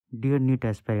Dear NEET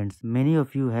aspirants, many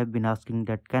of you have been asking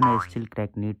that can I still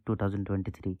crack NEET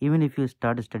 2023 even if you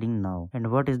start studying now, and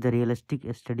what is the realistic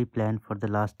study plan for the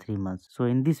last 3 months. So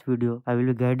in this video I will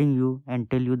be guiding you and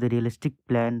tell you the realistic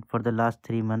plan for the last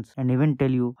 3 months and even tell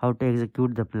you how to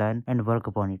execute the plan and work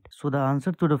upon it. So the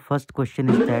answer to the first question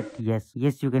is that yes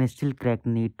you can still crack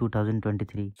NEET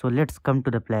 2023. So let's come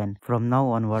to the plan. From now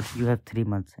onwards you have 3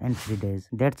 months and 3 days.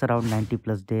 That's around 90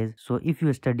 plus days. So if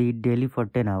you study daily for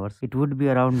 10 hours, it would be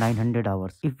around 900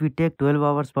 hours. If we take 12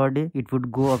 hours per day, it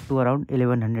would go up to around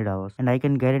 1100 hours. And I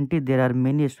can guarantee there are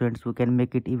many students who can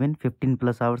make it even 15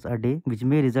 plus hours a day, which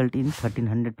may result in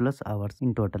 1300 plus hours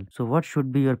in total. So what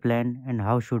should be your plan and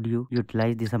how should you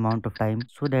utilize this amount of time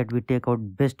so that we take out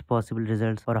best possible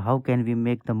results, or how can we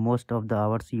make the most of the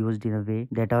hours used in a way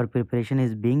that our preparation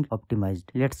is being optimized?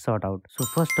 Let's sort out. So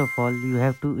first of all, you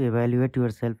have to evaluate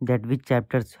yourself that which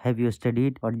chapters have you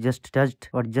studied or just touched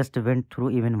or just went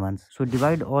through even once. So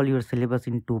divide all your syllabus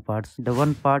in two parts. The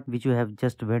one part which you have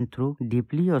just went through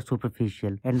deeply or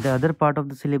superficial, and the other part of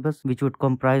the syllabus which would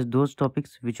comprise those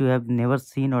topics which you have never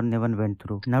seen or never went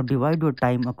through. Now divide your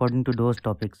time according to those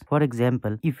topics. For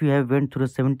example, if you have went through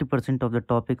 70% of the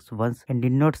topics once and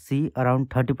did not see around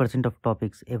 30% of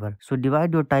topics ever, so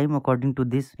divide your time according to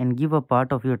this and give a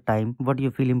part of your time what you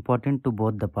feel important to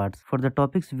both the parts. For the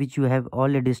topics which you have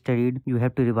already studied, you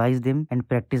have to revise them and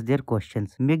practice their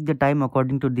questions. Make the time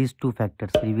according to these two factors,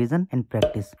 revision and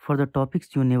practice. For the topics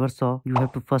you never saw, you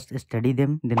have to first study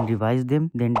them, then revise them,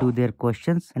 then do their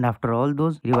questions, and after all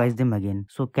those, revise them again.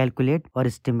 So calculate or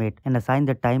estimate and assign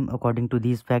the time according to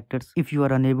these factors. If you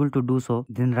are unable to do so,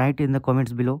 then write in the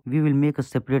comments below. We will make a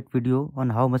separate video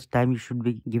on how much time you should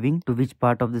be giving to which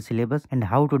part of the syllabus and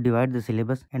how to divide the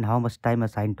syllabus and how much time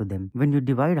assigned to them. When you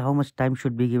divide how much time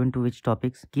should be given to which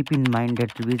topics, keep in mind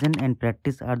that revision and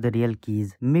practice are the real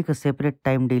keys. Make a separate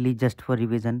time daily just for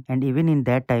revision, and even in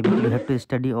that time you have to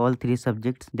study all three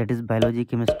subjects, that is biology,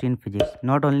 chemistry and physics.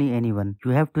 Not only any one,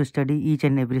 you have to study each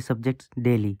and every subject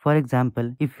daily. For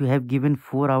example, if you have given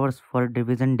 4 hours for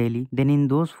revision daily, then in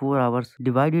those 4 hours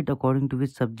divide it according to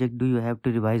which subject do you have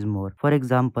to revise more. For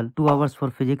example, 2 hours for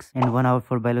physics and 1 hour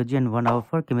for biology and 1 hour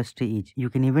for chemistry each. You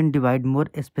can even divide more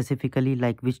specifically,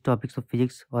 like which topics of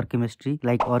physics or chemistry,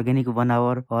 like organic 1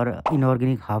 hour or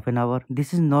inorganic half an hour.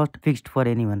 This is not fixed for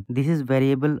anyone. This is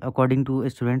variable according to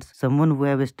students. Someone who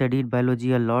have studied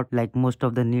biology a lot, like most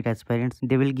of the NEET aspirants,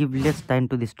 they will give less time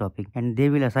to this topic and they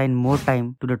will assign more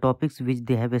time to the topics which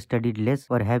they have studied less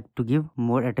or have to give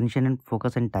more attention and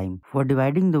focus and time. For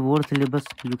dividing the whole syllabus,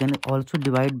 you can also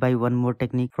divide by one more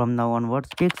technique from now onwards.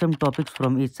 Take some topics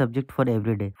from each subject for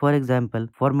every day. For example,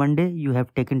 for Monday you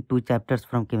have taken 2 chapters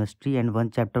from chemistry and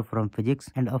 1 chapter from physics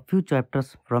and a few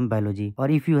chapters from biology. Or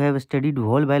if you have studied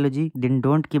whole biology, then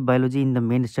don't keep biology in the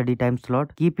main study time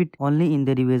slot. Keep it only in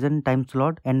the revision time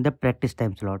slot and the practice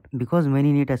time slot, because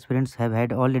many NEET aspirants have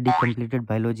had already completed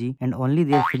biology and only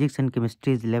their physics and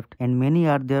chemistry is left, and many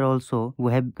are there also who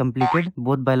have completed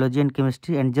both biology and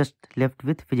chemistry and just left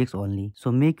with physics only.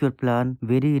 So make your plan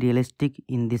very realistic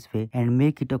in this way and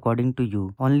make it according to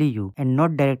you, only you, and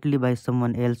not directly by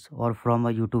someone else or from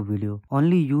a YouTube video.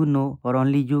 Only you know, or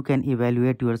only you can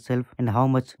evaluate yourself and how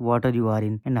much water you are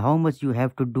in and how much you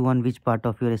have to do on which part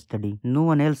of your study. No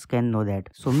one else can know that.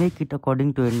 So make it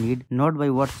according to your need, not by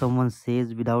what someone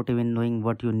says without even knowing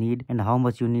what you need and how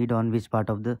much you need on which part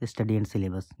of the study and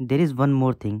syllabus. There is one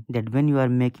more thing, that when you are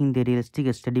making the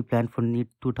realistic study plan for NEET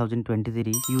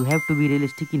 2023, you have to be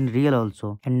realistic in real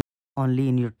also, and only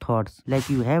in your thoughts. Like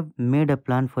you have made a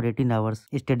plan for 18 hours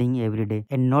studying every day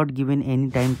and not given any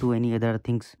time to any other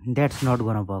things. That's not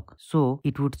gonna work. So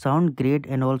it would sound great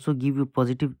and also give you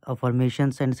positive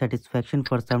affirmations and satisfaction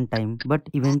for some time, but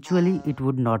eventually it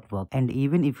would not work. And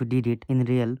even if you did it in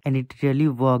real and it really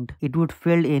worked, it would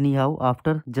fail anyhow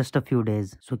after just a few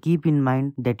days. So keep in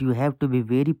mind that you have to be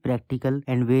very practical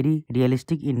and very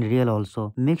realistic in real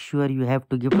also. Make sure you have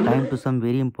to give time to some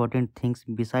very important things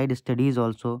beside studies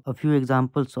also. A few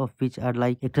examples of which are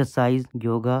like exercise,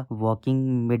 yoga,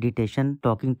 walking, meditation,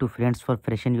 talking to friends for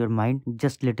freshen your mind,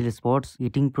 just little sports,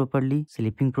 eating properly,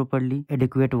 sleeping properly,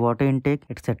 adequate water intake,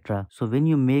 etc. So when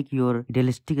you make your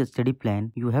realistic study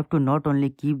plan, you have to not only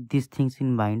keep these things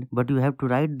in mind, but you have to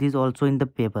write these also in the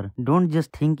paper. Don't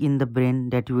just think in the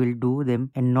brain that you will do them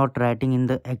and not writing in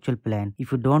the actual plan.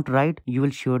 If you don't write, you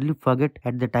will surely forget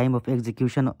at the time of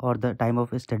execution or the time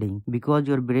of studying, because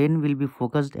your brain will be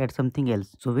focused at something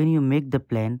else. So when you make the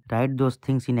plan, write those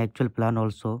things in actual plan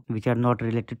also which are not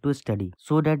related to study,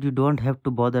 so that you don't have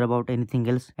to bother about anything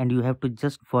else and you have to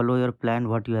just follow your plan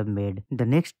what you have made. The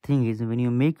next thing is, when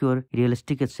you make your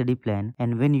realistic study plan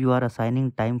and when you are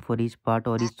assigning time for each part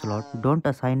or each slot, don't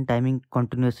assign timing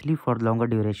continuously for longer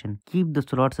duration. Keep the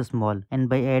slots small, and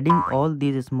by adding all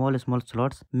these small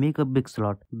slots, make a big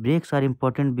slot. Breaks are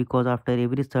important because after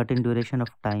every certain duration of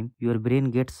time, your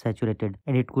brain gets saturated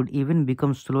and it could even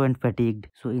become slow and fatigued.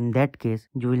 So in that case,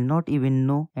 you will not even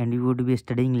know and you would be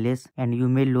studying less and you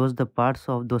may lose the parts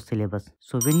of those syllabus.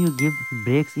 So when you give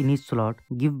breaks in each slot,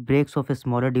 give breaks of a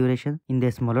smaller duration in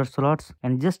the smaller slots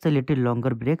and just a little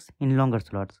longer breaks in longer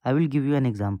slots. I will give you an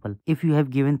example. If you have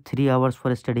given 3 hours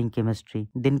for studying chemistry,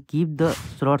 then keep the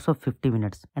slots of 50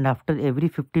 minutes, and after every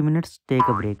 50 minutes take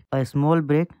a break. A small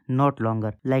break, not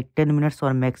longer, like 10 minutes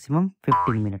or maximum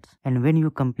 15 minutes. And when you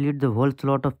complete the whole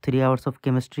slot of 3 hours of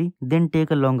chemistry, then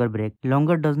take a longer break.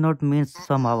 Longer does not mean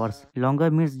some hours.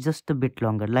 Longer means just a bit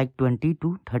longer, like 20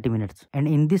 to 30 minutes. And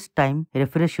in this time,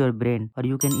 refresh your brain, or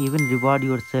you can even reward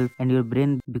yourself and your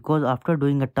brain, because after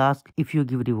doing a task, if you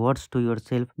give rewards to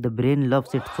yourself, the brain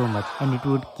loves it so much and it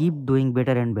would keep doing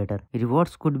better and better.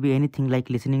 Rewards could be anything like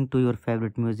listening to your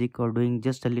favorite music or doing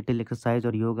just a little exercise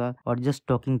or yoga or just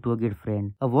talking to a good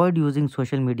friend. Avoid using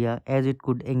social media as it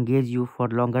could engage you for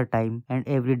longer time, and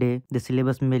every day the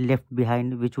syllabus may left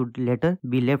behind which would later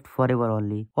be left forever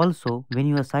only. Also, when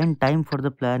you assign time for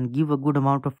the plan, give a good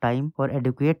amount of time or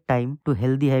adequate time to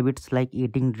healthy habits like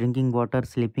eating, drinking water,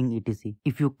 sleeping, etc.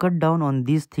 If you cut down on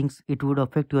these things, it would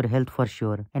affect your health for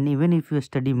sure. And even if you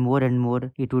study more and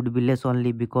more, it would be less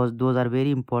only, because those are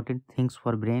very important things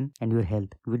for brain and your health.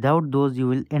 Without those, you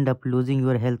will end up losing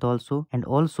your health also and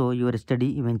also your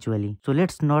study eventually. So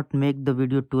let's not make the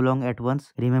video too long at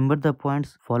once. Remember the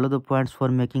points, follow the points for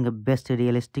making a best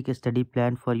realistic study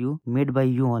plan for you, made by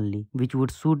you only, which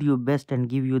would suit you best and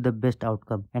give you the best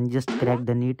outcome. And just crack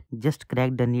the NEET,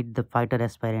 the fighter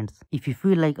aspirants. If you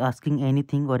feel like asking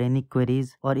anything or any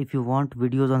queries, or if you want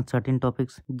videos on certain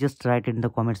topics, just write it in the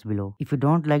comments below. If you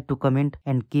don't like to comment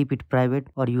and keep it private,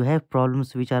 or you have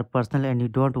problems which are personal and you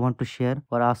don't want to share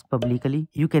or ask publicly,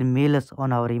 you can mail us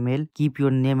on our email. Keep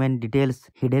your name and details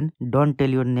hidden. Don't tell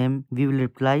your name. We will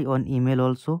reply on email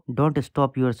also. Don't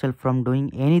stop yourself from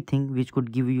doing anything which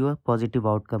could give you a positive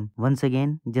outcome. Once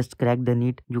again, just crack the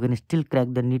NEET. You can still crack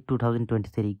the NEET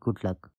 2023. Good luck.